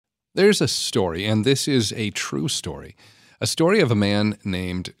There's a story, and this is a true story, a story of a man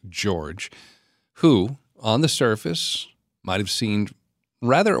named George, who, on the surface, might have seemed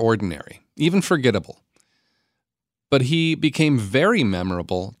rather ordinary, even forgettable. But he became very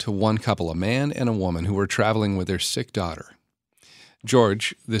memorable to one couple, a man and a woman who were traveling with their sick daughter.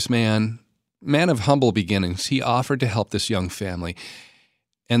 George, this man of humble beginnings, he offered to help this young family.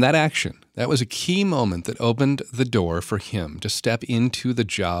 And that action, that was a key moment that opened the door for him to step into the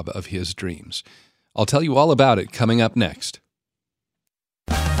job of his dreams. I'll tell you all about it coming up next.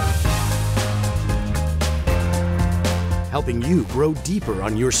 Helping you grow deeper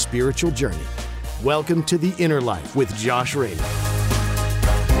on your spiritual journey. Welcome to The Inner Life with Josh Raymond.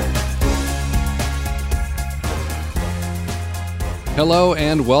 Hello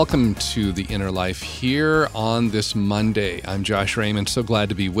and welcome to The Inner Life here on this Monday. I'm Josh Raymond, so glad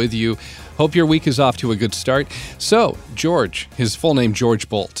to be with you. Hope your week is off to a good start. So, George, his full name George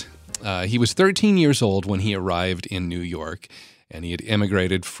Bolt. He was 13 years old when he arrived in New York, and he had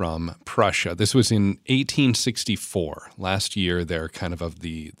immigrated from Prussia. This was in 1864, last year there, kind of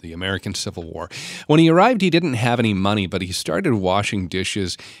the American Civil War. When he arrived, he didn't have any money, but he started washing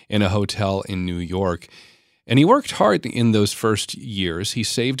dishes in a hotel in New York. And he worked hard in those first years. He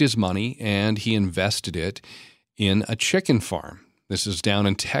saved his money and he invested it in a chicken farm. This is down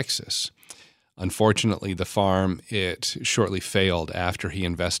in Texas. Unfortunately, the farm, it shortly failed after he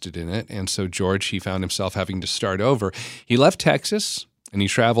invested in it. And so George, he found himself having to start over. He left Texas and he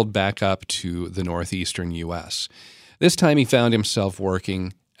traveled back up to the northeastern U.S. This time he found himself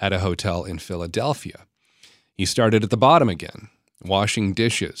working at a hotel in Philadelphia. He started at the bottom again, washing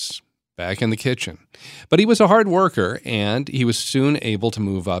dishes, back in the kitchen. But he was a hard worker, and he was soon able to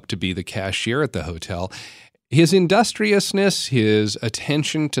move up to be the cashier at the hotel. His industriousness, his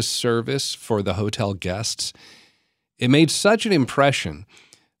attention to service for the hotel guests, it made such an impression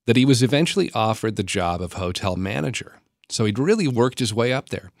that he was eventually offered the job of hotel manager. So he'd really worked his way up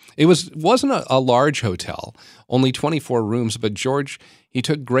there. It wasn't a large hotel, only 24 rooms, but George, he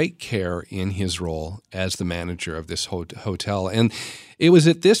took great care in his role as the manager of this hotel. And it was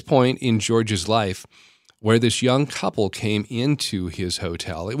at this point in George's life where this young couple came into his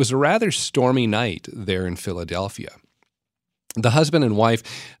hotel. It was a rather stormy night there in Philadelphia. The husband and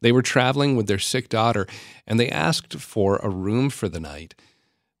wife, they were traveling with their sick daughter, and they asked for a room for the night.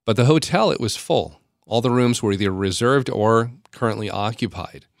 But the hotel, it was full. All the rooms were either reserved or currently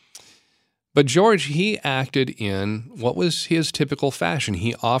occupied. But George, he acted in what was his typical fashion.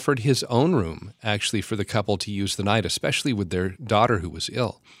 He offered his own room, actually, for the couple to use the night, especially with their daughter who was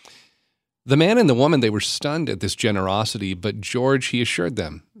ill. The man and the woman, they were stunned at this generosity, but George, he assured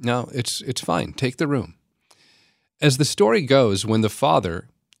them, no, it's fine, take the room. As the story goes, when the father,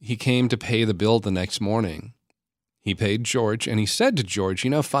 he came to pay the bill the next morning, he paid George, and he said to George,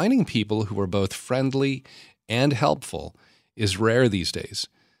 finding people who are both friendly and helpful is rare these days.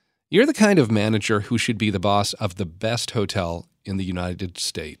 You're the kind of manager who should be the boss of the best hotel in the United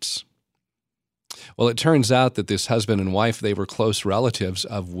States. Well, it turns out that this husband and wife, they were close relatives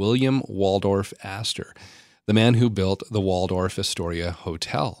of William Waldorf Astor, the man who built the Waldorf Astoria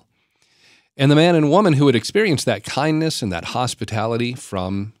Hotel. And the man and woman who had experienced that kindness and that hospitality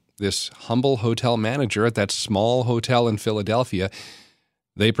from this humble hotel manager at that small hotel in Philadelphia,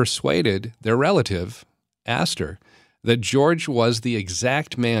 they persuaded their relative, Astor, that George was the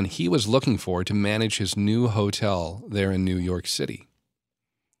exact man he was looking for to manage his new hotel there in New York City.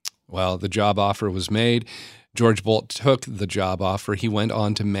 Well, the job offer was made. George Bolt took the job offer. He went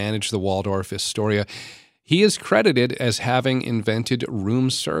on to manage the Waldorf Astoria. He is credited as having invented room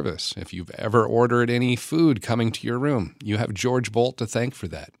service. If you've ever ordered any food coming to your room, you have George Bolt to thank for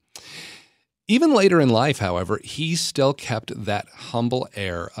that. Even later in life, however, he still kept that humble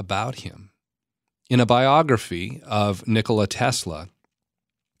air about him. In a biography of Nikola Tesla,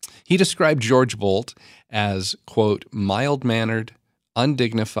 he described George Bolt as, quote, mild-mannered,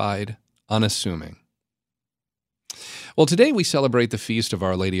 undignified, unassuming. Well, today we celebrate the feast of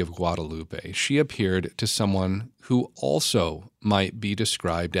Our Lady of Guadalupe. She appeared to someone who also might be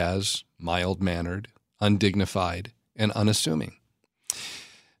described as mild-mannered, undignified, and unassuming.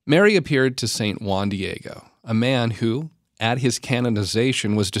 Mary appeared to Saint Juan Diego, a man who, at his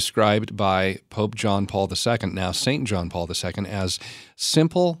canonization, was described by Pope John Paul II, now Saint John Paul II, as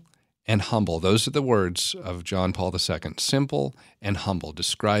simple and humble. Those are the words of John Paul II, simple and humble,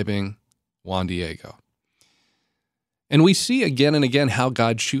 describing Juan Diego. And we see again and again how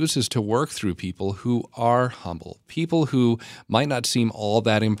God chooses to work through people who are humble, people who might not seem all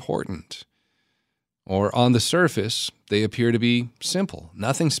that important. Or on the surface, they appear to be simple,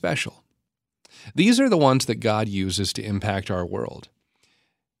 nothing special. These are the ones that God uses to impact our world.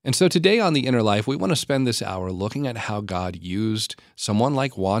 And so today on The Inner Life, we want to spend this hour looking at how God used someone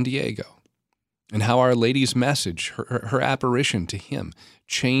like Juan Diego and how Our Lady's message, her apparition to him,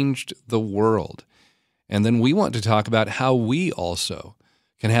 changed the world. And then we want to talk about how we also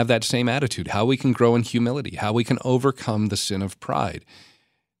can have that same attitude, how we can grow in humility, how we can overcome the sin of pride,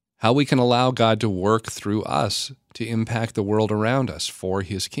 how we can allow God to work through us to impact the world around us for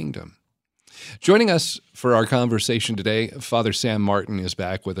His kingdom. Joining us for our conversation today, Father Sam Martin is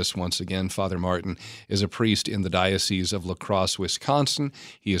back with us once again. Father Martin is a priest in the Diocese of La Crosse, Wisconsin.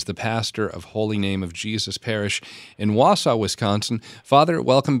 He is the pastor of Holy Name of Jesus Parish in Wausau, Wisconsin. Father,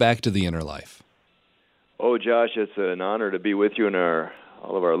 welcome back to The Inner Life. Oh, Josh, it's an honor to be with you and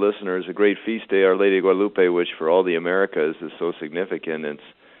all of our listeners. A great feast day, Our Lady of Guadalupe, which for all the Americas is so significant. It's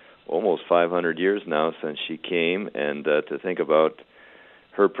almost 500 years now since she came, and to think about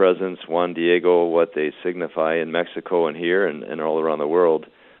her presence, Juan Diego, what they signify in Mexico and here and all around the world.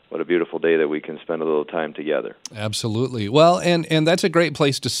 What a beautiful day that we can spend a little time together. Absolutely. Well, and that's a great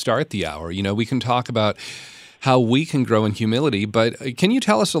place to start the hour. You know, we can talk about how we can grow in humility, but can you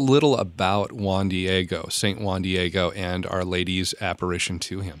tell us a little about Juan Diego, St. Juan Diego, and Our Lady's apparition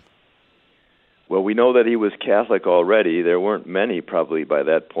to him? Well, we know that he was Catholic already. There weren't many probably by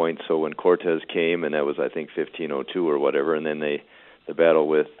that point, so when Cortez came, and that was, I think, 1502 or whatever, and then the battle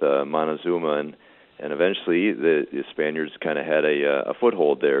with Montezuma, and eventually the Spaniards kind of had a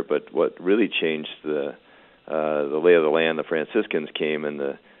foothold there. But what really changed the lay of the land, the Franciscans came, and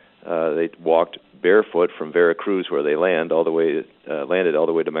they walked barefoot from Veracruz, where they landed all the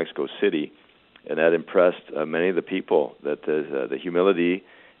way to Mexico City, and that impressed many of the people. That the humility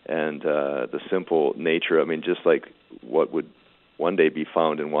and the simple nature. I mean, just like what would one day be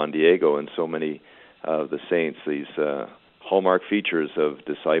found in Juan Diego and so many of the saints, these hallmark features of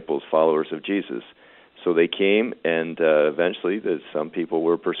disciples, followers of Jesus. So they came, and eventually some people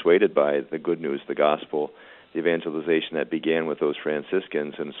were persuaded by the good news, the gospel, the evangelization that began with those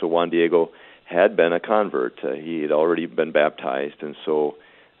Franciscans. And so Juan Diego had been a convert. He had already been baptized, and so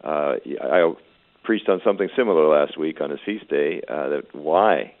I preached on something similar last week on his feast day.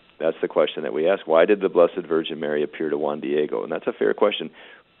 Why? That's the question that we ask. Why did the Blessed Virgin Mary appear to Juan Diego? And that's a fair question.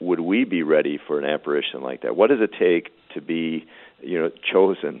 Would we be ready for an apparition like that? What does it take to be,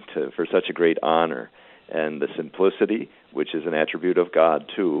 chosen for such a great honor? And the simplicity, which is an attribute of God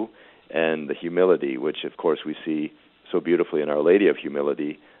too, and the humility, which of course we see so beautifully in Our Lady of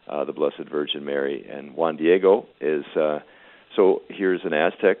Humility, the Blessed Virgin Mary. And Juan Diego is, so here's an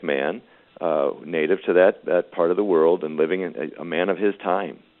Aztec man, native to that part of the world and living a man of his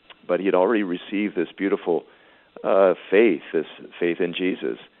time. But he had already received this beautiful faith in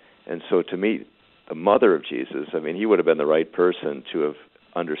Jesus. And so to meet the mother of Jesus, I mean, he would have been the right person to have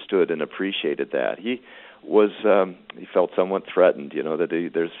understood and appreciated that. He felt somewhat threatened, that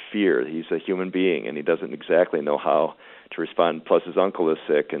there's fear. He's a human being, and he doesn't exactly know how to respond. Plus, his uncle is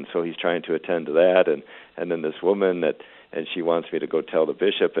sick, and so he's trying to attend to that. And then this woman and she wants me to go tell the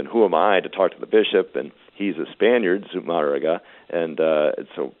bishop, and who am I to talk to the bishop? And he's a Spaniard, Zumarraga, and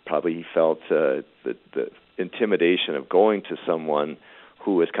so probably he felt the intimidation of going to someone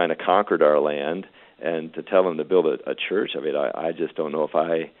who has kind of conquered our land, and to tell him to build a church. I mean, I just don't know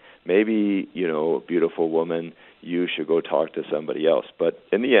if maybe, beautiful woman, you should go talk to somebody else. But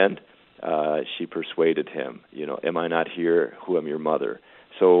in the end, she persuaded him, am I not here who am your mother?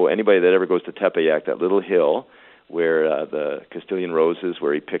 So anybody that ever goes to Tepeyac, that little hill where the Castilian roses,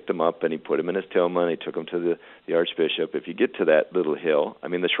 where he picked them up and he put them in his tilma and he took them to the archbishop, if you get to that little hill, I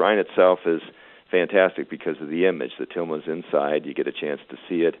mean, the shrine itself is fantastic because of the image. The tilma's inside. You get a chance to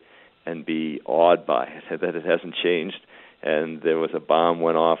see it and be awed by it, that it hasn't changed. And there was a bomb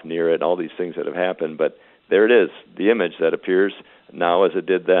went off near it, all these things that have happened. But there it is, the image that appears now as it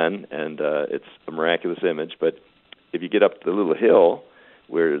did then, and it's a miraculous image. But if you get up the little hill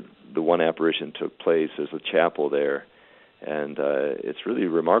where the one apparition took place, there's a chapel there. And it's really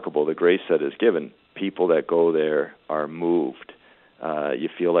remarkable, the grace that is given. People that go there are moved. You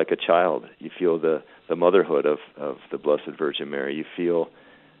feel like a child. You feel the motherhood of the Blessed Virgin Mary. You feel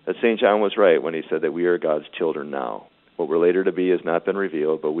that St. John was right when he said that we are God's children now. What we're later to be has not been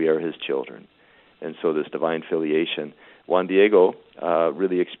revealed, but we are his children. And so this divine filiation, Juan Diego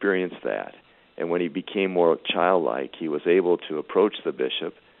really experienced that. And when he became more childlike, he was able to approach the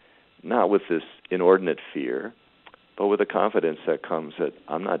bishop, not with this inordinate fear, but with a confidence that comes that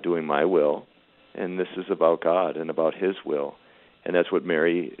I'm not doing my will, and this is about God and about his will. And that's what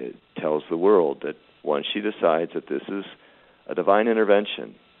Mary tells the world, that once she decides that this is a divine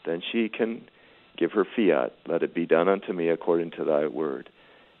intervention, then she can give her fiat, let it be done unto me according to thy word.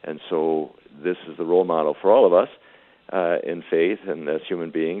 And so this is the role model for all of us. in faith and as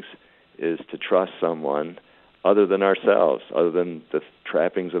human beings is to trust someone other than ourselves, other than the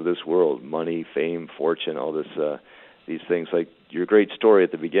trappings of this world, money, fame, fortune, all this, these things. Like your great story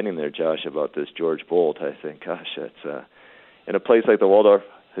at the beginning there, Josh, about this George Bolt. I think, gosh, that's in a place like the Waldorf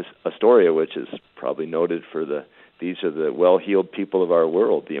Astoria, which is probably noted for these are the well-heeled people of our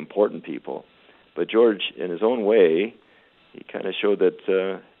world, the important people. But George, in his own way, he kind of showed that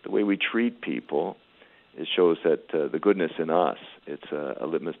the way we treat people, it shows that the goodness in us. It's a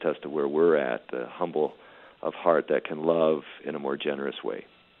litmus test of where we're at, the humble of heart that can love in a more generous way.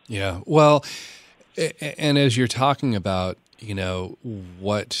 Yeah. Well, and as you're talking about,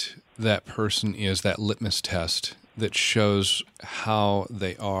 what that person is, that litmus test that shows how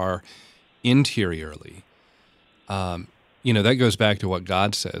they are interiorly, that goes back to what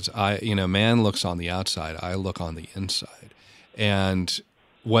God says. Man looks on the outside, I look on the inside. And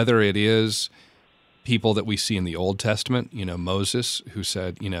whether it is people that we see in the Old Testament, Moses, who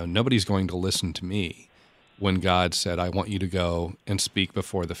said, nobody's going to listen to me, when God said, I want you to go and speak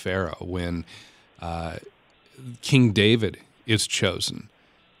before the Pharaoh, when King David is chosen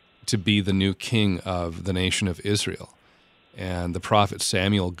to be the new king of the nation of Israel. And the prophet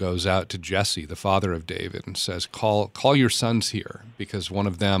Samuel goes out to Jesse, the father of David, and says, call your sons here, because one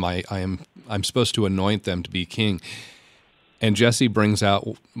of them, I'm supposed to anoint them to be king. And Jesse brings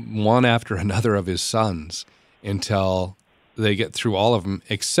out one after another of his sons until they get through all of them,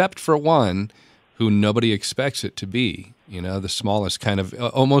 except for one who nobody expects it to be. The smallest, kind of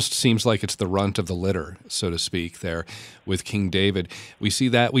almost seems like it's the runt of the litter, so to speak, there with King David. We see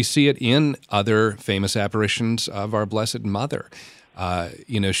it in other famous apparitions of our Blessed Mother.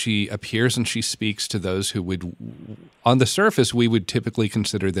 She appears and she speaks to those who would, on the surface, we would typically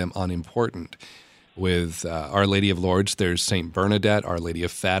consider them unimportant. With Our Lady of Lourdes, there's St. Bernadette, Our Lady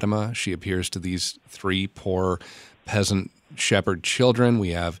of Fatima. She appears to these three poor peasant shepherd children. We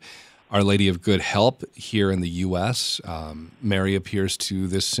have Our Lady of Good Help here in the U.S. Mary appears to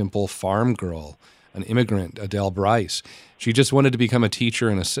this simple farm girl, an immigrant, Adele Bryce. She just wanted to become a teacher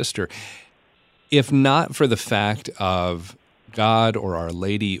and a sister. If not for the fact of God or Our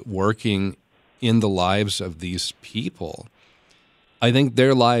Lady working in the lives of these people, I think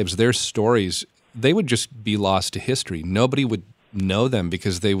their lives, their stories, they would just be lost to history. Nobody would know them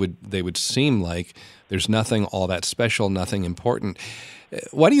because they would seem like there's nothing all that special, nothing important.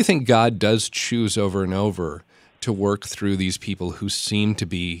 Why do you think God does choose over and over to work through these people who seem to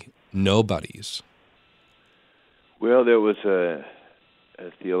be nobodies? Well, there was a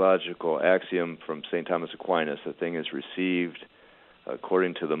theological axiom from St. Thomas Aquinas: a thing is received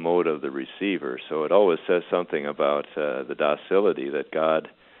according to the mode of the receiver. So it always says something about the docility that God,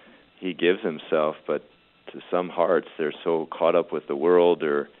 He gives Himself, but to some hearts they're so caught up with the world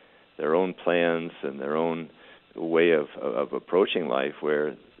or their own plans and their own way of approaching life,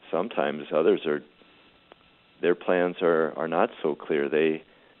 where sometimes others their plans are not so clear.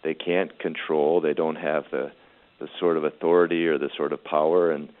 They can't control. They don't have the sort of authority or the sort of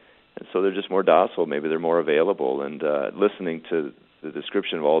power, and so they're just more docile. Maybe they're more available. And listening to the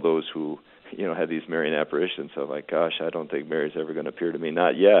description of all those who had these Marian apparitions, I'm like, gosh, I don't think Mary's ever going to appear to me.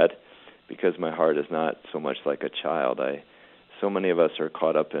 Not yet, because my heart is not so much like a child. So many of us are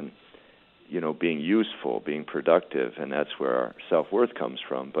caught up in being useful, being productive, and that's where our self-worth comes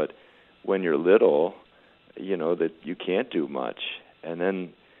from. But when you're little, that you can't do much. And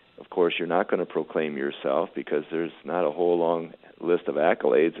then, of course, you're not going to proclaim yourself because there's not a whole long list of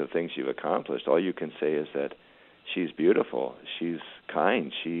accolades of things you've accomplished. All you can say is that she's beautiful, she's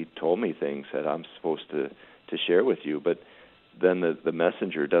kind, she told me things that I'm supposed to share with you. But then the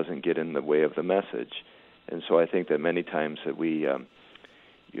messenger doesn't get in the way of the message. And so I think that many times that we...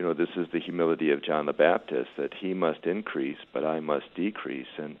 this is the humility of John the Baptist, that he must increase, but I must decrease.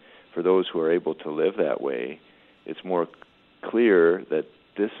 And for those who are able to live that way, it's more clear that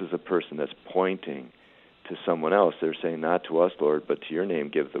this is a person that's pointing to someone else. They're saying, not to us, Lord, but to your name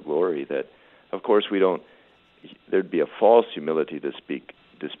give the glory. That, of course, there'd be a false humility to speak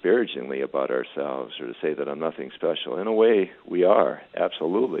disparagingly about ourselves or to say that I'm nothing special. In a way, we are,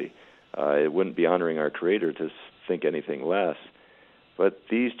 absolutely. It wouldn't be honoring our Creator to think anything less. But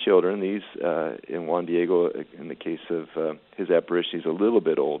these children, in Juan Diego, in the case of his apparition, he's a little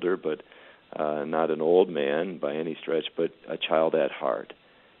bit older, but not an old man by any stretch, but a child at heart.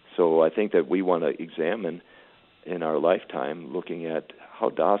 So I think that we want to examine in our lifetime, looking at how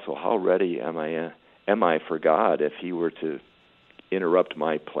docile, how ready am I for God if He were to interrupt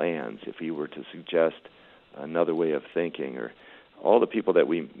my plans, if He were to suggest another way of thinking, or all the people that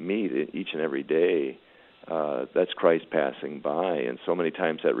we meet each and every day. That's Christ passing by, and so many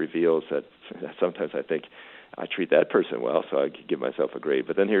times that reveals that sometimes I think I treat that person well, so I could give myself a grade.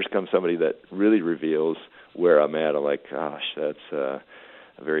 But then here comes somebody that really reveals where I'm at. I'm like, gosh, that's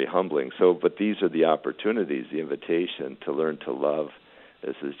very humbling. So, but these are the opportunities, the invitation to learn to love.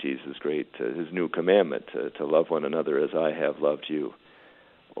 This is Jesus' his new commandment, to love one another as I have loved you.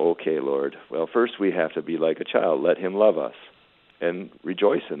 Okay, Lord. Well, first we have to be like a child. Let him love us and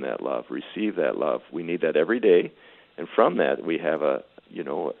rejoice in that love, receive that love. We need that every day. And from that, we have a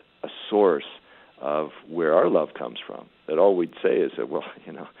source of where our love comes from. That all we'd say is that, well,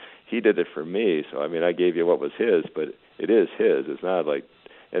 he did it for me, so I gave you what was his, but it is his. It's not like,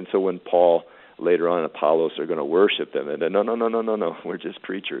 and so when Paul later on, Apollos are going to worship them, and then no, we're just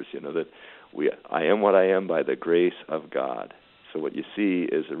creatures. That I am what I am by the grace of God. So what you see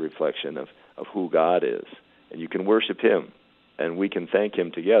is a reflection of who God is, and you can worship him, and we can thank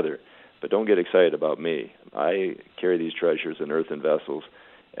him together. But don't get excited about me. I carry these treasures in earthen vessels,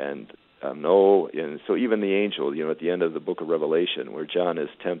 and so even the angel, at the end of the book of Revelation, where John is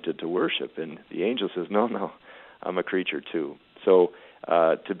tempted to worship, and the angel says, no, I'm a creature too. So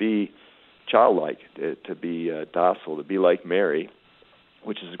to be childlike, to be docile, to be like Mary,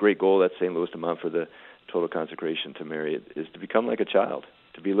 which is a great goal that St. Louis de Montfort, the total consecration to Mary, is to become like a child,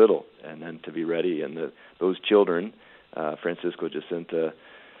 to be little, and then to be ready. And those children, Francisco, Jacinta,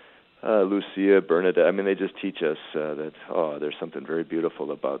 Lucia, Bernadette, they just teach us that there's something very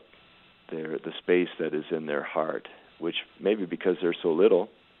beautiful about the space that is in their heart, which maybe because they're so little,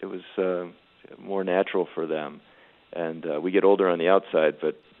 it was more natural for them. And we get older on the outside,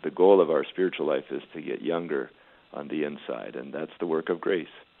 but the goal of our spiritual life is to get younger on the inside, and that's the work of grace.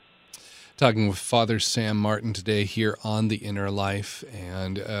 Talking with Father Sam Martin today here on The Inner Life,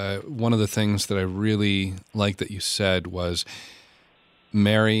 and one of the things that I really liked that you said was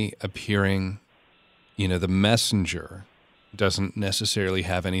Mary appearing, the messenger doesn't necessarily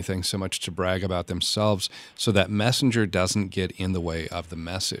have anything so much to brag about themselves, so that messenger doesn't get in the way of the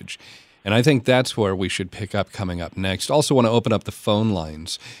message. And I think that's where we should pick up coming up next. Also want to open up the phone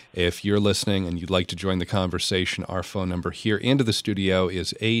lines. If you're listening and you'd like to join the conversation, our phone number here into the studio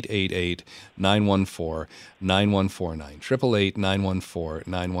is 888-914-9149,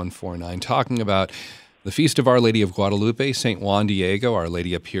 888-914-9149, talking about the Feast of Our Lady of Guadalupe. St. Juan Diego, Our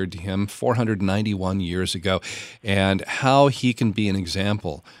Lady appeared to him 491 years ago, and how he can be an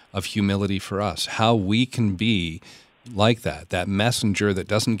example of humility for us, how we can be like that messenger that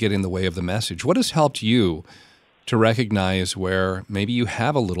doesn't get in the way of the message. What has helped you to recognize where maybe you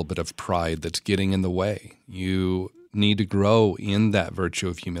have a little bit of pride that's getting in the way? You need to grow in that virtue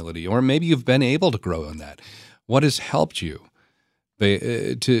of humility, or maybe you've been able to grow in that. What has helped you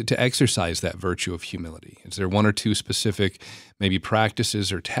to exercise that virtue of humility? Is there one or two specific maybe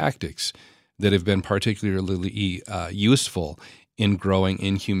practices or tactics that have been particularly useful in growing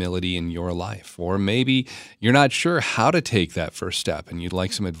in humility in your life? Or maybe you're not sure how to take that first step and you'd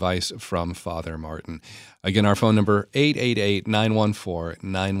like some advice from Father Martin. Again, our phone number,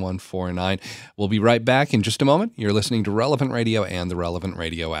 888-914-9149. We'll be right back in just a moment. You're listening to Relevant Radio and the Relevant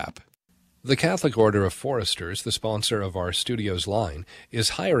Radio app. The Catholic Order of Foresters, the sponsor of our studio's line, is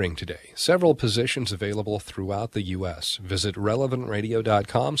hiring today. Several positions available throughout the U.S. Visit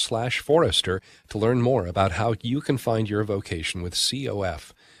relevantradio.com/forester to learn more about how you can find your vocation with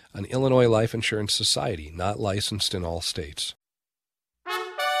COF, an Illinois Life Insurance Society not licensed in all states.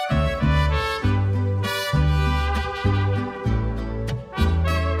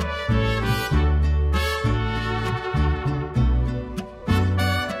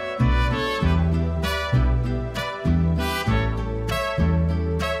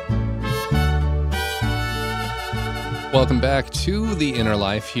 Welcome back to The Inner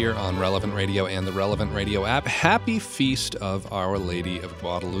Life here on Relevant Radio and the Relevant Radio app. Happy Feast of Our Lady of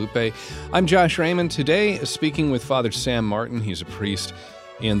Guadalupe. I'm Josh Raymond. Today, speaking with Father Sam Martin. He's a priest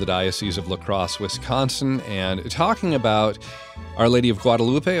in the Diocese of La Crosse, Wisconsin, and talking about Our Lady of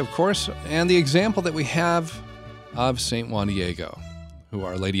Guadalupe, of course, and the example that we have of St. Juan Diego, who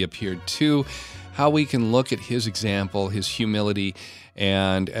Our Lady appeared to, how we can look at his example, his humility,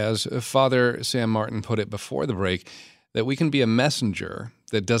 and as Father Sam Martin put it before the break, that we can be a messenger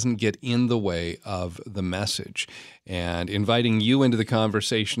that doesn't get in the way of the message. And inviting you into the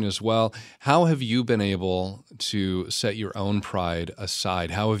conversation as well, how have you been able to set your own pride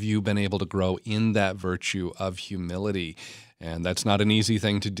aside? How have you been able to grow in that virtue of humility? And that's not an easy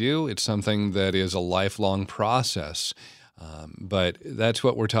thing to do. It's something that is a lifelong process. But that's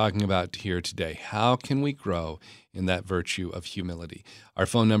what we're talking about here today. How can we grow in that virtue of humility? Our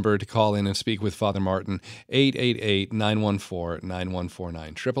phone number to call in and speak with Father Martin,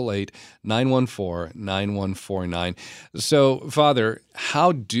 888-914-9149, 888-914-9149. So, Father,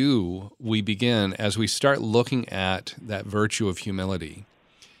 how do we begin as we start looking at that virtue of humility?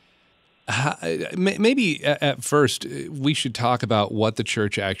 Maybe at first we should talk about what the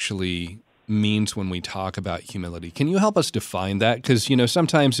church actually means when we talk about humility. Can you help us define that? Because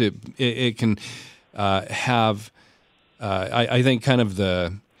sometimes it can have I think kind of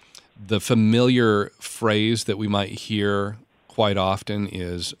the familiar phrase that we might hear quite often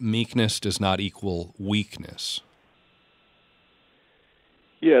is meekness does not equal weakness.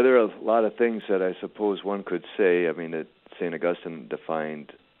 Yeah, there are a lot of things that I suppose one could say. I mean, St. Augustine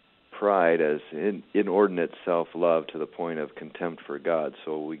defined pride as inordinate self-love to the point of contempt for God.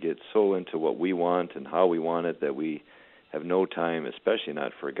 So we get so into what we want and how we want it that we have no time, especially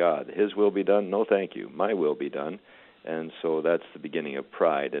not for God. His will be done? No, thank you. My will be done. And so that's the beginning of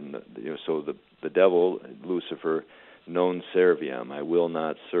pride. And so the devil, Lucifer, non serviam, I will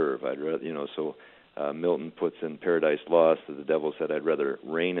not serve. I'd rather, Milton puts in Paradise Lost that the devil said, I'd rather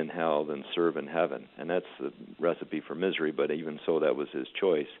reign in hell than serve in heaven. And that's the recipe for misery, but even so, that was his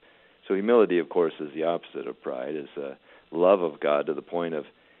choice. So humility, of course, is the opposite of pride, is love of God to the point of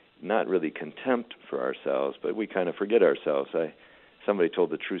not really contempt for ourselves, but we kind of forget ourselves. Somebody told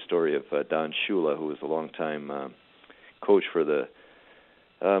the true story of Don Shula, who was a longtime coach for the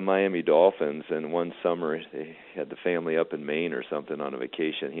Miami Dolphins, and one summer they had the family up in Maine or something on a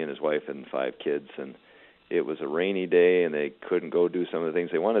vacation, he and his wife and 5 kids, and it was a rainy day, and they couldn't go do some of the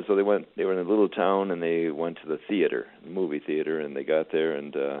things they wanted, so they were in a little town, and they went to the movie theater, and they got there,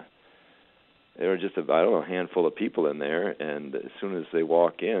 and there were just a handful of people in there, and as soon as they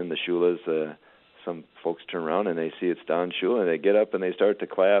walk in, the Shulas, some folks turn around and they see it's Don Shula, and they get up and they start to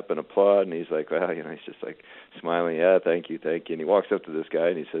clap and applaud, and he's like, well, he's just like smiling, yeah, thank you, and he walks up to this guy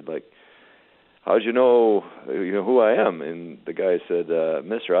and he said, like, how'd you know who I am? And the guy said,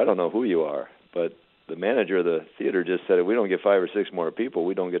 mister, I don't know who you are, but the manager of the theater just said, if we don't get 5 or 6 more people,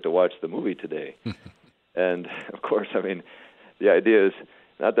 we don't get to watch the movie today. And of course, I mean, the idea is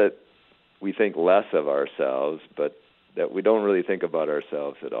not that we think less of ourselves, but that we don't really think about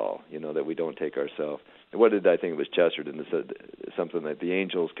ourselves at all, that we don't take ourselves. And what did I think it was Chesterton that said something that the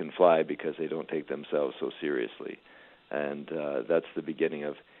angels can fly because they don't take themselves so seriously. And that's the beginning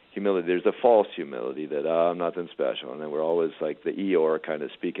of humility. There's a false humility that I'm nothing special, and then we're always like the Eeyore kind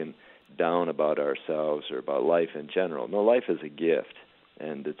of speaking down about ourselves or about life in general. No, life is a gift,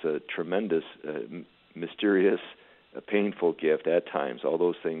 and it's a tremendous, mysterious, painful gift at times. All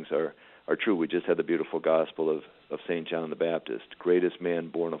those things are true. We just had the beautiful gospel of St. John the Baptist, greatest man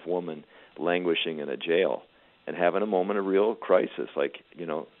born of woman, languishing in a jail and having a moment of real crisis. Like,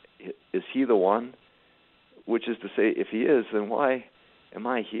 is he the one? Which is to say, if he is, then why am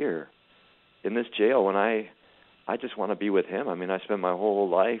I here in this jail when I just want to be with him? I mean, I spent my whole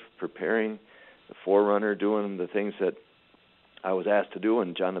life preparing the forerunner, doing the things that I was asked to do,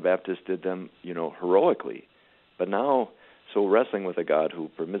 and John the Baptist did them, heroically. But now, so wrestling with a God who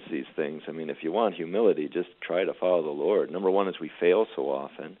permits these things, I mean, if you want humility, just try to follow the Lord. Number one is we fail so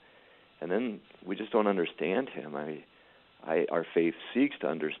often, and then we just don't understand him. Our faith seeks to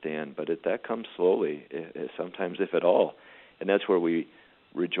understand, but that comes slowly, sometimes if at all. And that's where we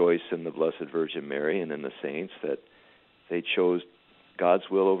rejoice in the Blessed Virgin Mary and in the saints that they chose God's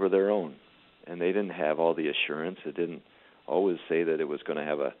will over their own. And they didn't have all the assurance. It didn't always say that it was going to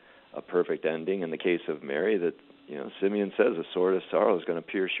have a perfect ending. In the case of Mary, that Simeon says, a sword of sorrow is going to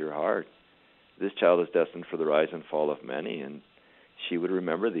pierce your heart. This child is destined for the rise and fall of many, and she would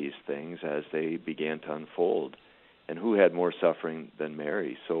remember these things as they began to unfold. And who had more suffering than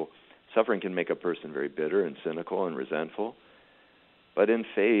Mary? So suffering can make a person very bitter and cynical and resentful, but in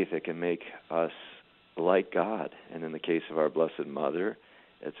faith it can make us like God. And in the case of our Blessed Mother,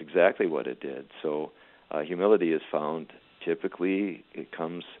 it's exactly what it did. So humility is found, typically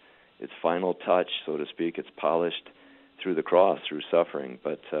its final touch, so to speak, it's polished through the cross, through suffering.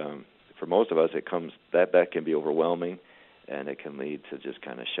 But for most of us, that can be overwhelming, and it can lead to just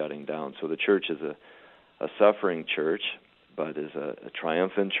kind of shutting down. So the church is a suffering church, but is a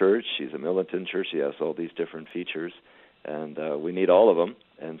triumphant church. She's a militant church. She has all these different features, and we need all of them.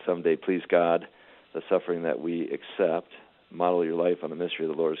 And someday, please God, the suffering that we accept, model your life on the mystery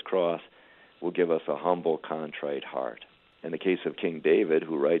of the Lord's cross, will give us a humble, contrite heart. In the case of King David,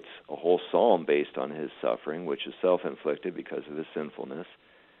 who writes a whole psalm based on his suffering, which is self-inflicted because of his sinfulness,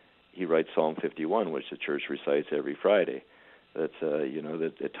 he writes Psalm 51, which the church recites every Friday. That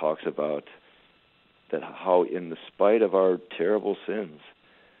it talks about that how in the spite of our terrible sins,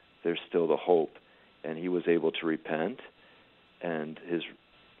 there's still the hope. And he was able to repent, and his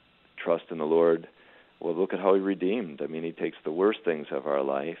trust in the Lord, well, look at how he redeemed. I mean, he takes the worst things of our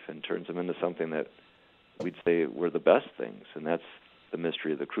life and turns them into something that we'd say were the best things, and that's the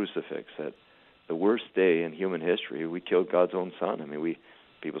mystery of the crucifix, that the worst day in human history, we killed God's own Son. I mean,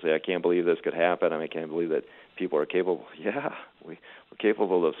 people say, I can't believe this could happen. I mean, I can't believe that people are capable. Yeah, we're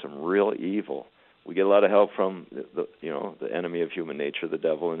capable of some real evil. We get a lot of help from the enemy of human nature, the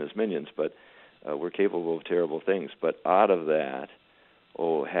devil and his minions, but we're capable of terrible things. But out of that,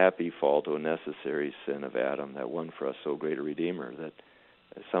 oh, happy fault, oh, necessary sin of Adam, that won for us so great a Redeemer, that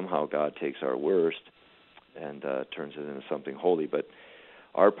somehow God takes our worst and turns it into something holy. But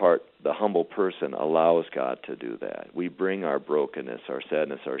our part, the humble person, allows God to do that. We bring our brokenness, our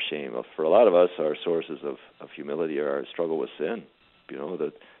sadness, our shame. For a lot of us, our sources of humility are our struggle with sin,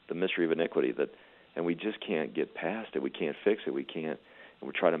 the mystery of iniquity, and we just can't get past it. We can't fix it. And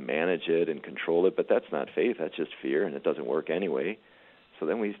we try to manage it and control it, but that's not faith. That's just fear, and it doesn't work anyway. So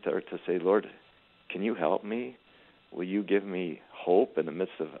then we start to say, Lord, can you help me? Will you give me hope in the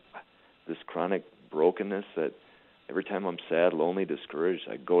midst of this chronic brokenness that every time I'm sad, lonely, discouraged,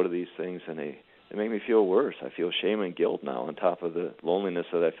 I go to these things and they make me feel worse. I feel shame and guilt now on top of the loneliness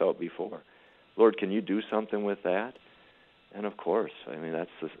that I felt before. Lord, can you do something with that? And of course, I mean,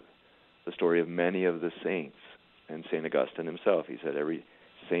 that's the story of many of the saints. And St. Augustine himself, he said, every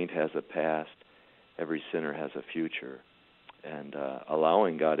saint has a past, every sinner has a future. And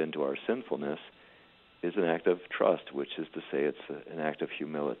allowing God into our sinfulness is an act of trust, which is to say it's an act of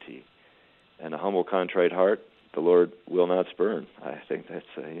humility. And a humble, contrite heart, the Lord will not spurn. I think that's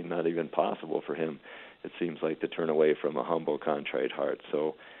not even possible for him, it seems like, to turn away from a humble, contrite heart.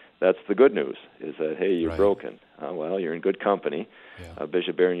 So that's the good news, is that, hey, you're broken. Well, you're in good company. Yeah.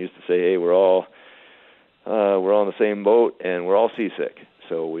 Bishop Barron used to say, hey, we're all in the same boat, and we're all seasick.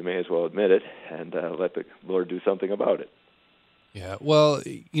 So we may as well admit it and let the Lord do something about it. Yeah, well,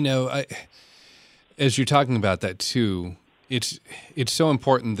 as you're talking about that too, it's so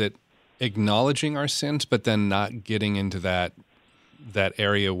important that acknowledging our sins, but then not getting into that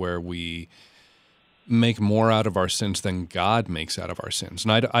area where we make more out of our sins than God makes out of our sins.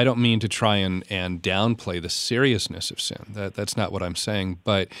 And I don't mean to try and downplay the seriousness of sin. That's not what I'm saying.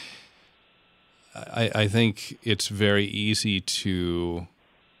 But I think it's very easy to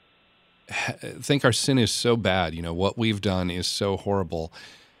think our sin is so bad. What we've done is so horrible.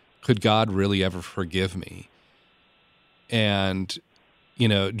 Could God really ever forgive me? And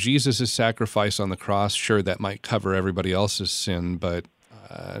Jesus' sacrifice on the cross, sure, that might cover everybody else's sin, but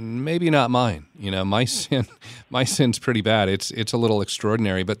maybe not mine. My sin's pretty bad. It's a little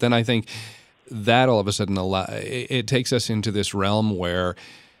extraordinary. But then I think that all of a sudden it takes us into this realm where,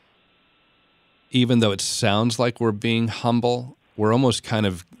 even though it sounds like we're being humble, we're almost kind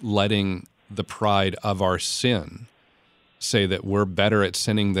of letting the pride of our sin say that we're better at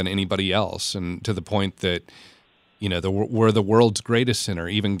sinning than anybody else, and to the point that we're the world's greatest sinner.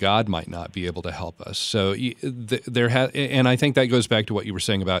 Even God might not be able to help us. So and I think that goes back to what you were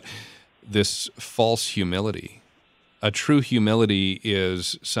saying about this false humility. A true humility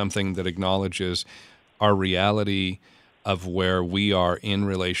is something that acknowledges our reality of where we are in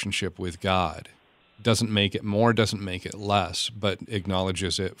relationship with God. Doesn't make it more, doesn't make it less, but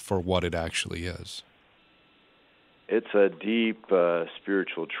acknowledges it for what it actually is. It's a deep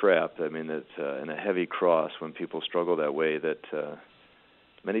spiritual trap. I mean, it's and a heavy cross when people struggle that way. That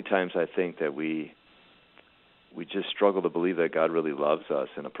many times I think that we just struggle to believe that God really loves us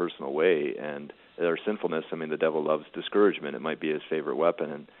in a personal way. And our sinfulness, I mean, the devil loves discouragement. It might be his favorite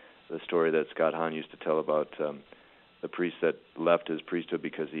weapon. And the story that Scott Hahn used to tell about the priest that left his priesthood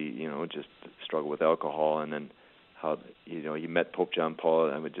because he, just struggled with alcohol, and then how, he met Pope John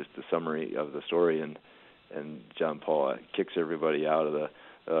Paul. I mean, just the summary of the story, and John Paul kicks everybody out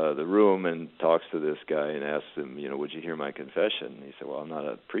of the room and talks to this guy and asks him, would you hear my confession? And he said, well, I'm not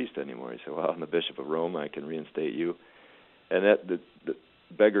a priest anymore. He said, well, I'm the Bishop of Rome. I can reinstate you. And that the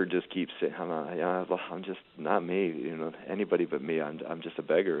beggar just keeps saying, I'm just not me. Anybody but me. I'm just a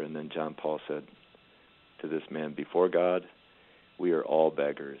beggar. And then John Paul said to this man, before God, we are all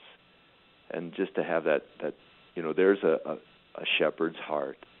beggars. And just to have that there's a shepherd's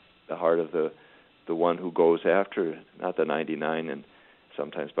heart, the heart of the one who goes after, not the 99. And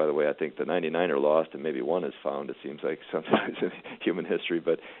sometimes, by the way, I think the 99 are lost and maybe one is found, it seems like sometimes in human history.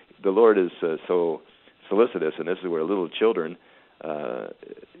 But the Lord is so solicitous, and this is where little children,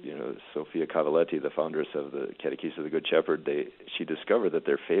 Sophia Cavalletti, the foundress of the Catechism of the Good Shepherd, she discovered that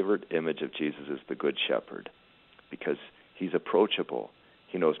their favorite image of Jesus is the Good Shepherd, because he's approachable.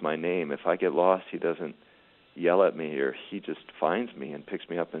 He knows my name. If I get lost, He doesn't yell at me, or He just finds me and picks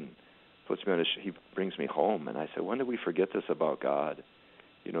me up and puts me on He brings me home. And I said, when did we forget this about God?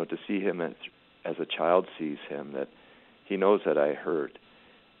 To see Him as a child sees Him, that He knows that I hurt.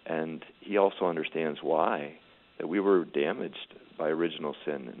 And He also understands why, that we were damaged by original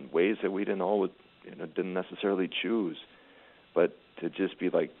sin in ways that we didn't necessarily choose. But to just be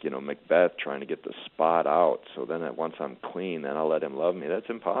like, Macbeth trying to get the spot out, so then once I'm clean, then I'll let Him love me. That's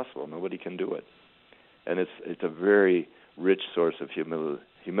impossible. Nobody can do it. And it's a very rich source of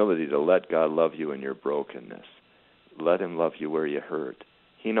humility to let God love you in your brokenness. Let Him love you where you hurt.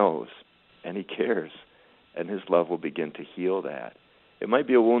 He knows, and He cares, and His love will begin to heal that. It might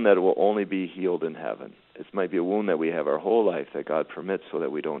be a wound that will only be healed in heaven. It might be a wound that we have our whole life that God permits so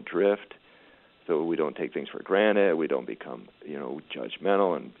that we don't drift, so we don't take things for granted, we don't become,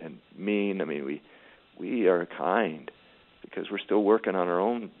 judgmental and mean. I mean, we are kind because we're still working on our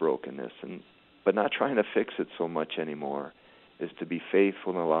own brokenness, but not trying to fix it so much anymore, is to be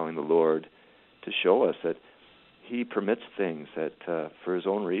faithful in allowing the Lord to show us that He permits things that for His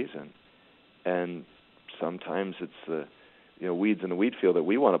own reason. And sometimes it's the weeds in the wheat field that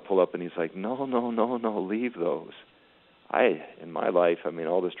we want to pull up, and He's like, no, leave those. In my life,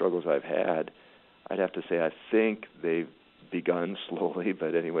 all the struggles I've had, I'd have to say I think they've begun slowly,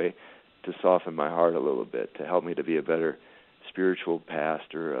 but anyway, to soften my heart a little bit, to help me to be a better spiritual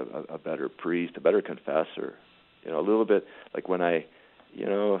pastor, a better priest, a better confessor. A little bit like when I,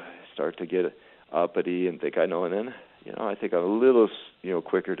 start to get uppity and think I know, and then, I think I'm a little,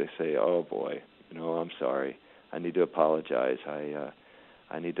 quicker to say, oh boy, I'm sorry. I need to apologize.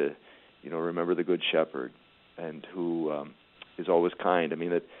 I need to, remember the Good Shepherd, and who is always kind.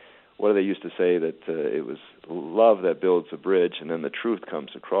 What do they used to say, that it was love that builds a bridge, and then the truth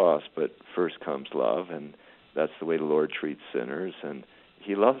comes across, but first comes love, and that's the way the Lord treats sinners, and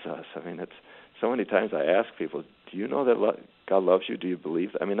He loves us. It's so many times I ask people, do you know that God loves you? Do you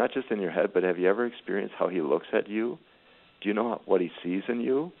believe? Not just in your head, but have you ever experienced how He looks at you? Do you know what He sees in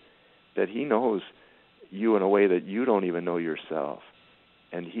you? That He knows you in a way that you don't even know yourself.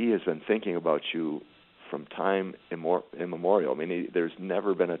 And He has been thinking about you from time immemorial. There's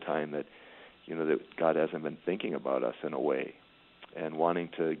never been a time that, that God hasn't been thinking about us in a way and wanting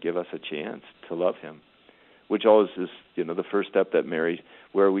to give us a chance to love Him, which always is, the first step that Mary,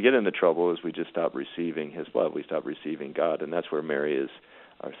 where we get into trouble is we just stop receiving His love. We stop receiving God, and that's where Mary is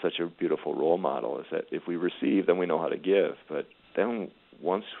such a beautiful role model, is that if we receive, then we know how to give. But then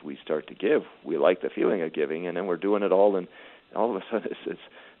once we start to give, we like the feeling of giving, and then we're doing it all, and all of a sudden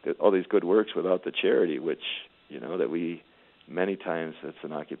it's all these good works without the charity, which, that we, many times it's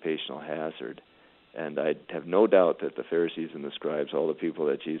an occupational hazard. And I have no doubt that the Pharisees and the scribes, all the people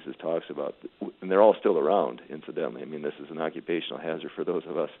that Jesus talks about, and they're all still around, incidentally. This is an occupational hazard for those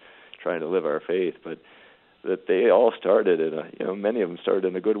of us trying to live our faith, but that they all started many of them started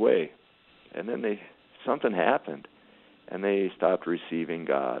in a good way. And then something happened, and they stopped receiving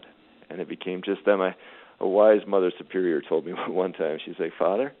God. And it became just them. A wise Mother Superior told me one time, she's like,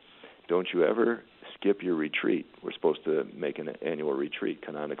 Father, don't you ever skip your retreat. We're supposed to make an annual retreat.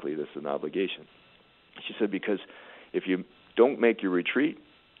 Canonically, this is an obligation. She said, because if you don't make your retreat,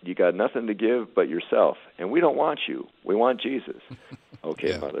 you got nothing to give but yourself. And we don't want you. We want Jesus. Okay,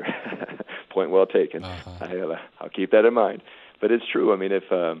 yeah. Mother. Point well taken. Uh-huh. I'll keep that in mind. But it's true. If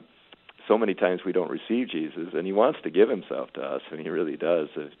so many times we don't receive Jesus, and He wants to give Himself to us, and He really does,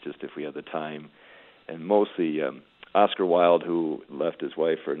 just if we have the time. And mostly Oscar Wilde, who left his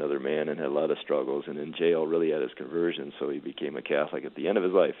wife for another man and had a lot of struggles, and in jail really had his conversion, so he became a Catholic. At the end of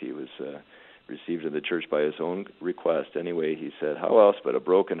his life, he was received in the church by his own request. Anyway, he said, how else but a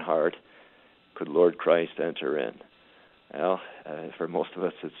broken heart could Lord Christ enter in? Well, for most of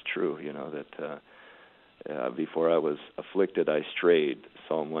us it's true, that before I was afflicted, I strayed,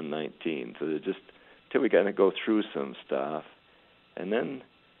 Psalm 119. So just till we kind of go through some stuff, and then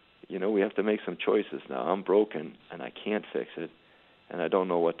we have to make some choices now. I'm broken, and I can't fix it, and I don't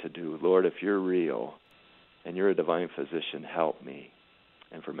know what to do. Lord, if You're real, and You're a divine physician, help me.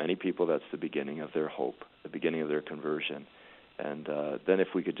 And for many people, that's the beginning of their hope, the beginning of their conversion. And then if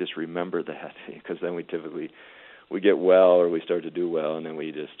we could just remember that, because then we get well, or we start to do well, and then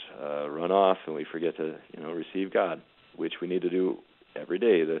we just run off, and we forget to receive God, which we need to do every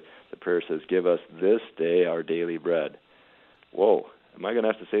day. The prayer says, give us this day our daily bread. Whoa. Am I going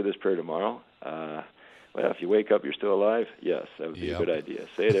to have to say this prayer tomorrow? Well, if you wake up, you're still alive? Yes, that would be a good idea.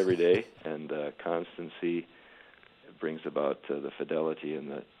 Say it every day, and constancy brings about the fidelity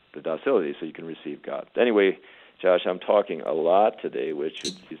and the docility so you can receive God. Anyway, Josh, I'm talking a lot today,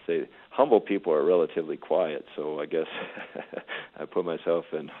 which you say humble people are relatively quiet. So I guess I put myself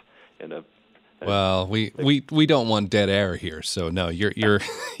in a. Well, we don't want dead air here, so no, you're you're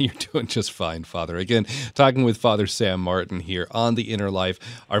doing just fine, Father. Again, talking with Father Sam Martin here on The Inner Life.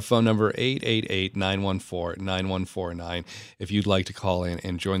 Our phone number 888-914-9149. If you'd like to call in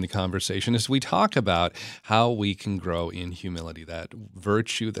and join the conversation as we talk about how we can grow in humility, that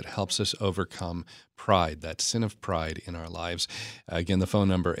virtue that helps us overcome pride, that sin of pride in our lives. Again, the phone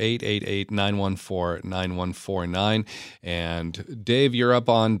number 888-914-9149. And Dave, you're up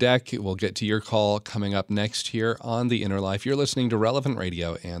on deck. We'll get to your call coming up next here on The Inner Life. You're listening to Relevant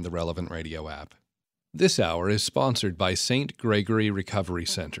Radio and the Relevant Radio app. This hour is sponsored by St. Gregory Recovery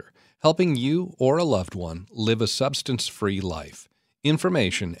Center, helping you or a loved one live a substance-free life.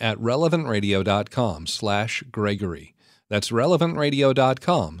 Information at relevantradio.com/Gregory. That's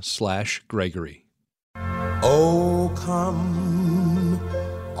relevantradio.com/Gregory. Oh, come,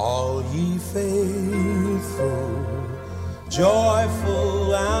 all ye faithful,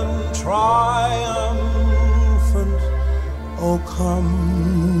 joyful and triumphant. Oh, come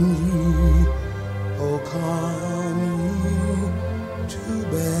ye to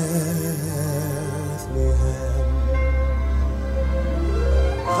Bethlehem.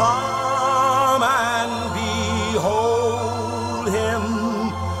 Come and behold him,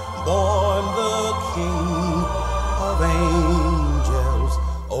 born the King of angels.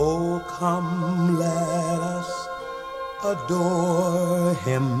 Oh, come, let us adore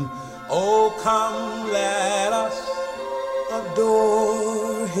him. Oh, come, let us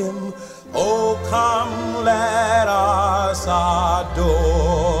adore him. Oh, come, let us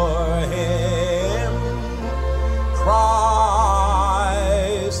adore him.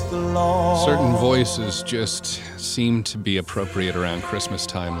 Christ the Lord. Certain voices just seem to be appropriate around Christmas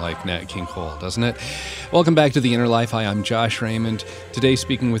time, like Nat King Cole, doesn't it? Welcome back to The Inner Life. Hi, I'm Josh Raymond. Today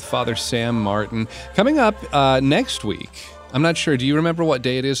speaking with Father Sam Martin. Coming up next week, I'm not sure, do you remember what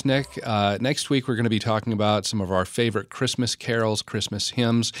day it is, Nick? Next week we're going to be talking about some of our favorite Christmas carols, Christmas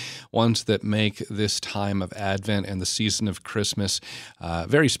hymns, ones that make this time of Advent and the season of Christmas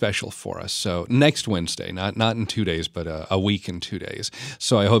very special for us. So next Wednesday, not in 2 days, but a week and 2 days.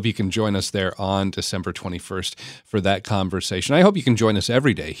 So I hope you can join us there on December 21st for that conversation. I hope you can join us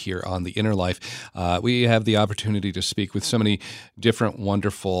every day here on The Inner Life. We have the opportunity to speak with so many different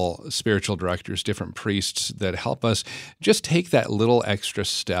wonderful spiritual directors, different priests that help us just take that little extra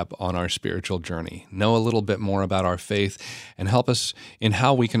step on our spiritual journey, know a little bit more about our faith, and help us in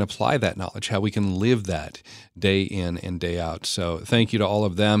how we can apply that knowledge, how we can live that day in and day out. So thank you to all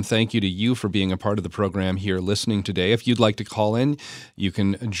of them. Thank you to you for being a part of the program here listening today. If you'd like to call in, you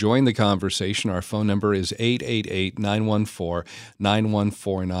can join the conversation. Our phone number is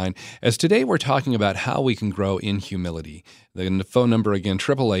 888-914-9149. As today we're talking about how we can grow in humility. The phone number again,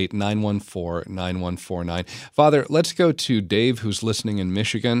 888-914-9149. Father, let's go to Dave, who's listening in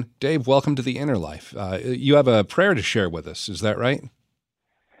Michigan. Dave, welcome to The Inner Life. You have a prayer to share with us, is that right?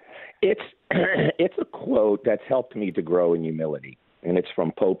 It's a quote that's helped me to grow in humility, and it's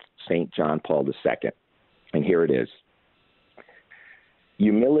from Pope St. John Paul II. And here it is.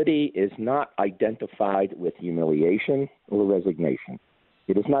 Humility is not identified with humiliation or resignation.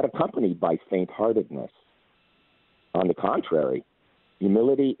 It is not accompanied by faint-heartedness. On the contrary,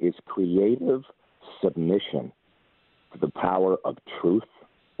 humility is creative submission to the power of truth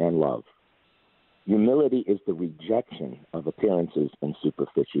and love. Humility is the rejection of appearances and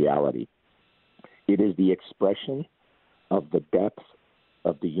superficiality. It is the expression of the depth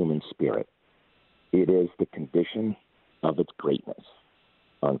of the human spirit. It is the condition of its greatness,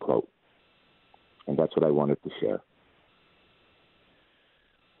 unquote. And that's what I wanted to share.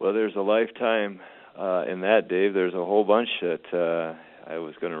 Well, there's a lifetime in that, Dave. There's a whole bunch that I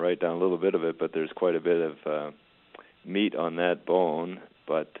was going to write down a little bit of it, but there's quite a bit of meat on that bone.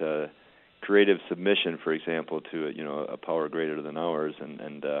 But creative submission, for example, to a power greater than ours,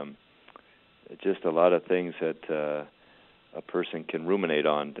 and just a lot of things that a person can ruminate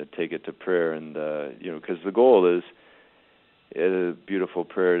on, to take it to prayer, and because the goal is a beautiful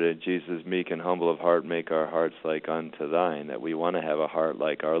prayer to Jesus, meek and humble of heart, make our hearts like unto thine, that we want to have a heart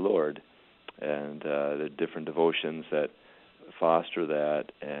like our Lord. And the different devotions that foster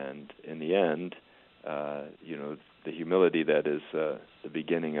that, and in the end, the humility that is the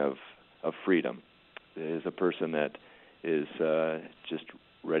beginning of freedom. It is a person that is just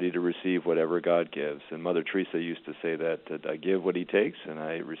ready to receive whatever God gives. And Mother Teresa used to say that I give what he takes and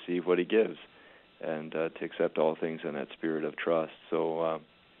I receive what he gives, and to accept all things in that spirit of trust. So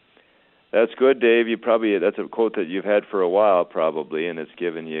that's good, Dave. That's a quote that you've had for a while probably, and it's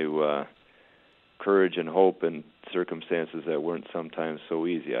given you courage and hope in circumstances that weren't sometimes so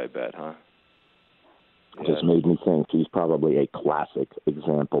easy, I bet, huh? Just made me think he's probably a classic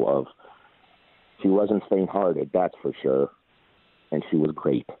example of, she wasn't faint-hearted, that's for sure, and she was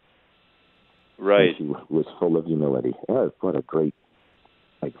great. Right. And she was full of humility. Oh, what a great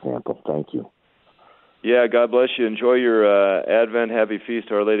example. Thank you. Yeah, God bless you. Enjoy your Advent. Happy feast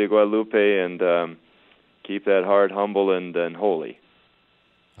to Our Lady of Guadalupe, and keep that heart humble and holy.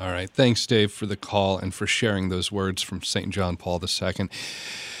 All right. Thanks, Dave, for the call and for sharing those words from St. John Paul II.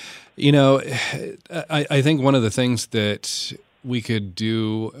 You know, I think one of the things that we could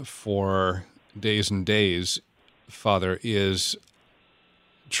do for days and days, Father, is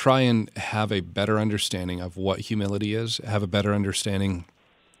try and have a better understanding of what humility is, have a better understanding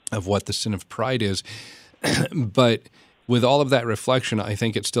of what the sin of pride is. But with all of that reflection, I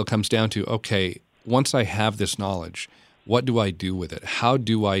think it still comes down to, okay, once I have this knowledge, what do I do with it? How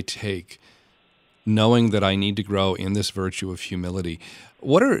do I take knowing that I need to grow in this virtue of humility?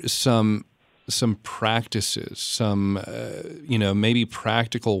 What are some practices, some maybe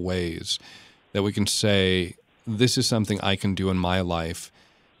practical ways that we can say, this is something I can do in my life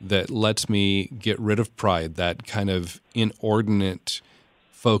that lets me get rid of pride, that kind of inordinate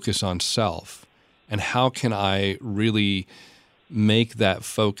focus on self? And how can I really make that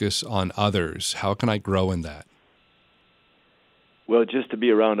focus on others? How can I grow in that? Well, just to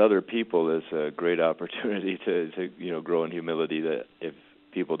be around other people is a great opportunity to grow in humility. That if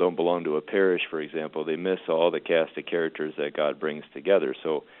people don't belong to a parish, for example, they miss all the cast of characters that God brings together.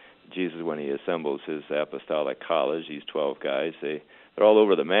 So Jesus, when he assembles his apostolic college, these 12 guys, they're all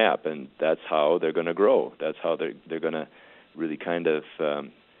over the map, and that's how they're going to grow. That's how they're going to really kind of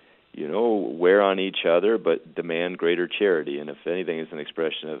wear on each other, but demand greater charity. And if anything is an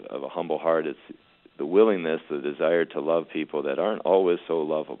expression of a humble heart, it's the willingness, the desire to love people that aren't always so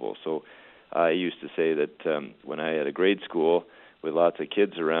lovable. So I used to say that when I had a grade school with lots of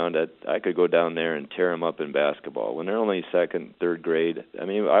kids around, I could go down there and tear them up in basketball. When they're only second, third grade, I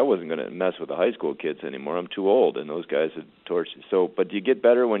mean, I wasn't going to mess with the high school kids anymore. I'm too old, and those guys would torch you. So, but do you get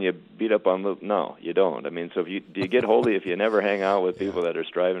better when you beat up on them? No, you don't. I mean, so do you get holy if you never hang out with people that are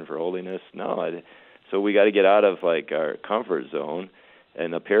striving for holiness? No. So we got to get out of like our comfort zone,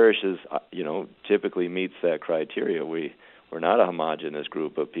 and the parish is, typically meets that criteria. We're not a homogeneous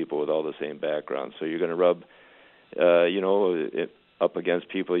group of people with all the same backgrounds. So you're going to rub up against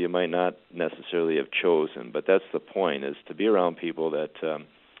people you might not necessarily have chosen. But that's the point, is to be around people that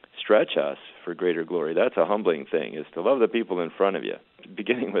stretch us for greater glory. That's a humbling thing, is to love the people in front of you,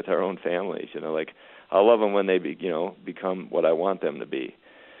 beginning with our own families. Like I'll love them when they become what I want them to be.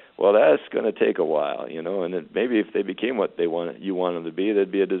 Well, that's going to take a while, and then maybe if they became what you want them to be,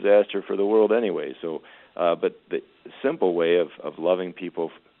 that'd be a disaster for the world anyway. So, but the simple way of loving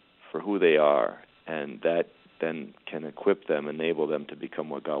people for who they are, and that then can equip them, enable them to become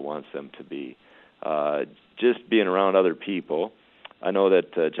what God wants them to be. Just being around other people. I know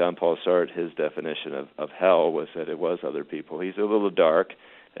that John Paul Sartre, his definition of hell was that it was other people. He's a little dark,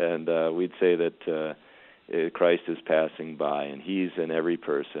 and we'd say that Christ is passing by, and he's in every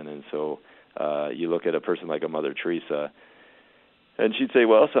person. And so you look at a person like a Mother Teresa, and she'd say,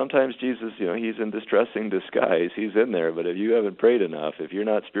 well, sometimes Jesus, he's in distressing disguise. He's in there, but if you haven't prayed enough, if you're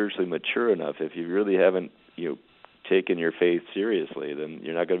not spiritually mature enough, if you really haven't taken your faith seriously, then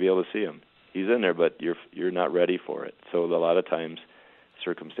you're not going to be able to see him. He's in there, but you're not ready for it. So a lot of times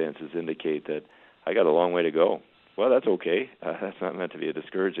circumstances indicate that I got a long way to go. Well, that's okay. That's not meant to be a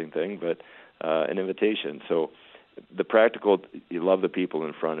discouraging thing, but an invitation. So the practical, you love the people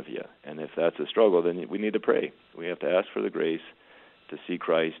in front of you. And if that's a struggle, then we need to pray. We have to ask for the grace to see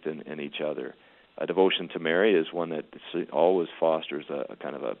Christ in each other. A devotion to Mary is one that always fosters a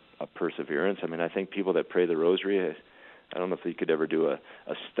kind of a perseverance. I mean, I think people that pray the rosary, I don't know if you could ever do a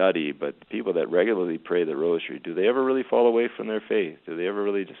study, but people that regularly pray the rosary, do they ever really fall away from their faith? Do they ever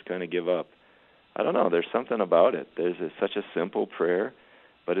really just kind of give up? I don't know. There's something about it. There's such a simple prayer,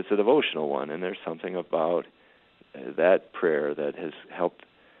 but it's a devotional one, and there's something about that prayer that has helped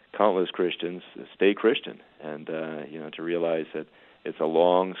countless Christians stay Christian, and to realize that it's a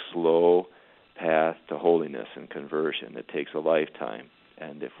long, slow path to holiness and conversion. It takes a lifetime,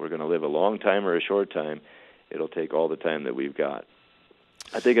 and if we're going to live a long time or a short time, it'll take all the time that we've got.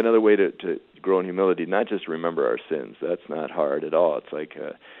 I think another way to grow in humility, not just remember our sins. That's not hard at all. It's like,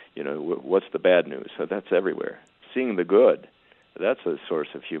 what's the bad news? So that's everywhere. Seeing the good, that's a source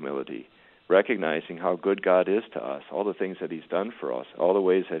of humility. Recognizing how good God is to us, all the things that he's done for us, all the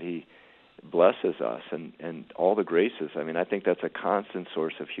ways that he blesses us, and all the graces. I mean, I think that's a constant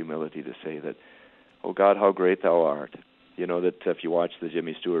source of humility to say that, oh God, how great thou art. That if you watch the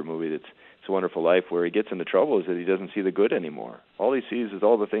Jimmy Stewart movie, it's It's a Wonderful Life, where he gets into trouble is that he doesn't see the good anymore. All he sees is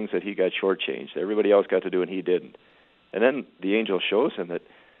all the things that he got shortchanged. Everybody else got to do and he didn't. And then the angel shows him that,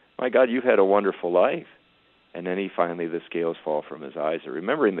 my God, you've had a wonderful life. And then the scales fall from his eyes. And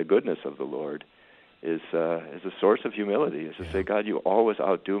remembering the goodness of the Lord is a source of humility, is to say, God, you always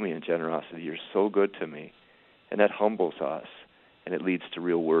outdo me in generosity. You're so good to me. And that humbles us. And it leads to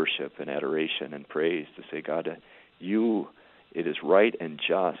real worship and adoration and praise, to say, God, it is right and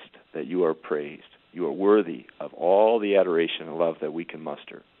just that you are praised. You are worthy of all the adoration and love that we can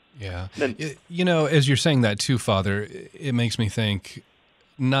muster. Yeah. As you're saying that too, Father, it makes me think,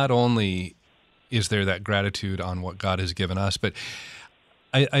 not only is there that gratitude on what God has given us, but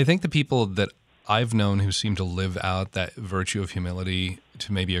I think the people that I've known who seem to live out that virtue of humility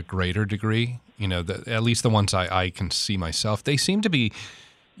to maybe a greater degree, at least the ones I can see myself, they seem to be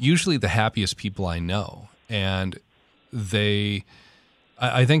usually the happiest people I know. And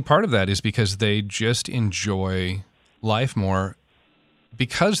I think part of that is because they just enjoy life more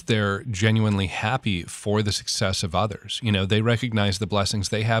because they're genuinely happy for the success of others. They recognize the blessings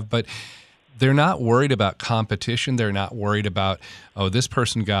they have, but they're not worried about competition. They're not worried about, this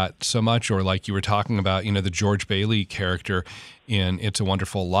person got so much, or like you were talking about, the George Bailey character in It's a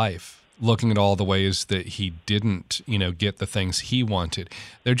Wonderful Life, looking at all the ways that he didn't, get the things he wanted.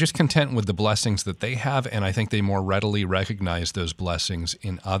 They're just content with the blessings that they have, and I think they more readily recognize those blessings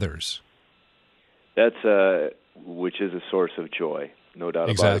in others. That's which is a source of joy, no doubt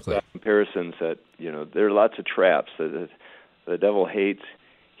Exactly. about it. Comparisons that, there are lots of traps. The devil hates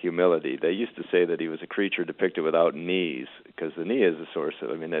humility. They used to say that he was a creature depicted without knees, because the knee is a source of,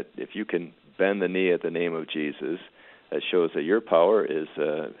 that if you can bend the knee at the name of Jesus, that shows that your power is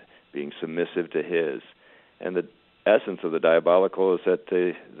being submissive to his. And the essence of the diabolical is that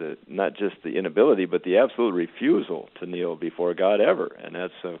the not just the inability, but the absolute refusal to kneel before God ever. And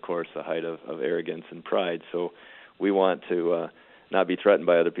that's, of course, the height of arrogance and pride. So we want to not be threatened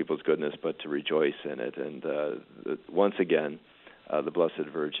by other people's goodness, but to rejoice in it. And once again, the Blessed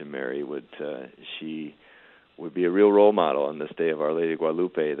Virgin Mary would be a real role model on this day of Our Lady of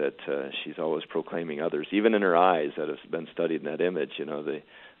Guadalupe, that she's always proclaiming others, even in her eyes that have been studied in that image. The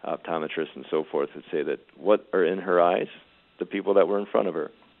optometrists and so forth would say that what are in her eyes? The people that were in front of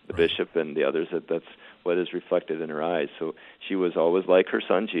her, the bishop and the others, that's what is reflected in her eyes. So she was always like her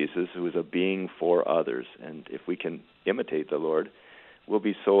son Jesus, who was a being for others. And if we can imitate the Lord, we'll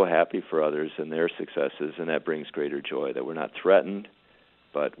be so happy for others and their successes, and that brings greater joy, that we're not threatened,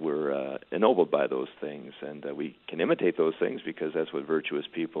 but we're ennobled by those things. And we can imitate those things because that's what virtuous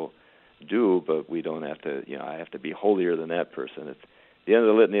people do, but we don't have to, I have to be holier than that person. It's the end of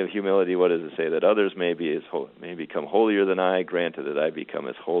the litany of humility. What does it say? That others may become holier than I, granted that I become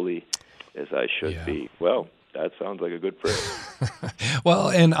as holy as I should be. Well, that sounds like a good prayer. Well,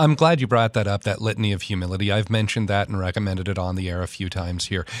 and I'm glad you brought that up, that litany of humility. I've mentioned that and recommended it on the air a few times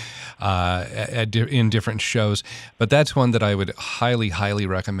here in different shows. But that's one that I would highly, highly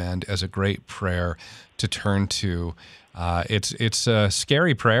recommend as a great prayer to turn to. It's a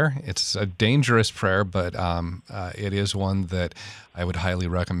scary prayer. It's a dangerous prayer, but it is one that I would highly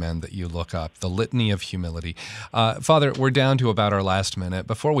recommend that you look up, the Litany of Humility. Father, we're down to about our last minute.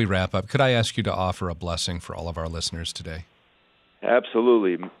 Before we wrap up, could I ask you to offer a blessing for all of our listeners today?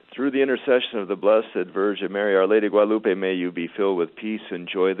 Absolutely. Through the intercession of the Blessed Virgin Mary, Our Lady of Guadalupe, may you be filled with peace and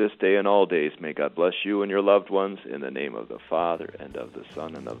joy this day and all days. May God bless you and your loved ones, in the name of the Father, and of the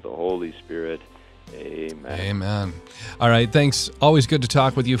Son, and of the Holy Spirit. Amen. Amen. All right. Thanks. Always good to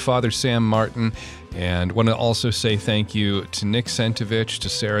talk with you, Father Sam Martin. And want to also say thank you to Nick Sentovich, to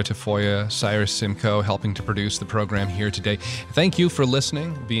Sarah Tafoya, Cyrus Simcoe, helping to produce the program here today. Thank you for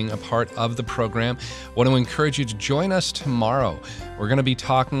listening, being a part of the program. Want to encourage you to join us tomorrow. We're going to be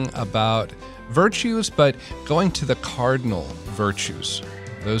talking about virtues, but going to the cardinal virtues.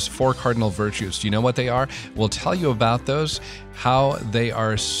 Those 4 cardinal virtues. Do you know what they are? We'll tell you about those, how they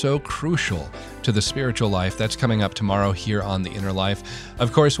are so crucial to the spiritual life. That's coming up tomorrow here on The Inner Life.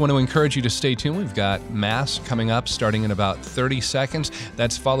 Of course, want to encourage you to stay tuned. We've got Mass coming up starting in about 30 seconds.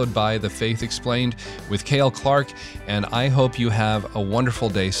 That's followed by The Faith Explained with Cale Clark. And I hope you have a wonderful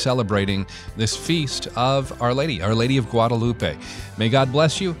day celebrating this feast of Our Lady of Guadalupe. May God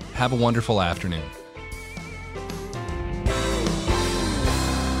bless you. Have a wonderful afternoon.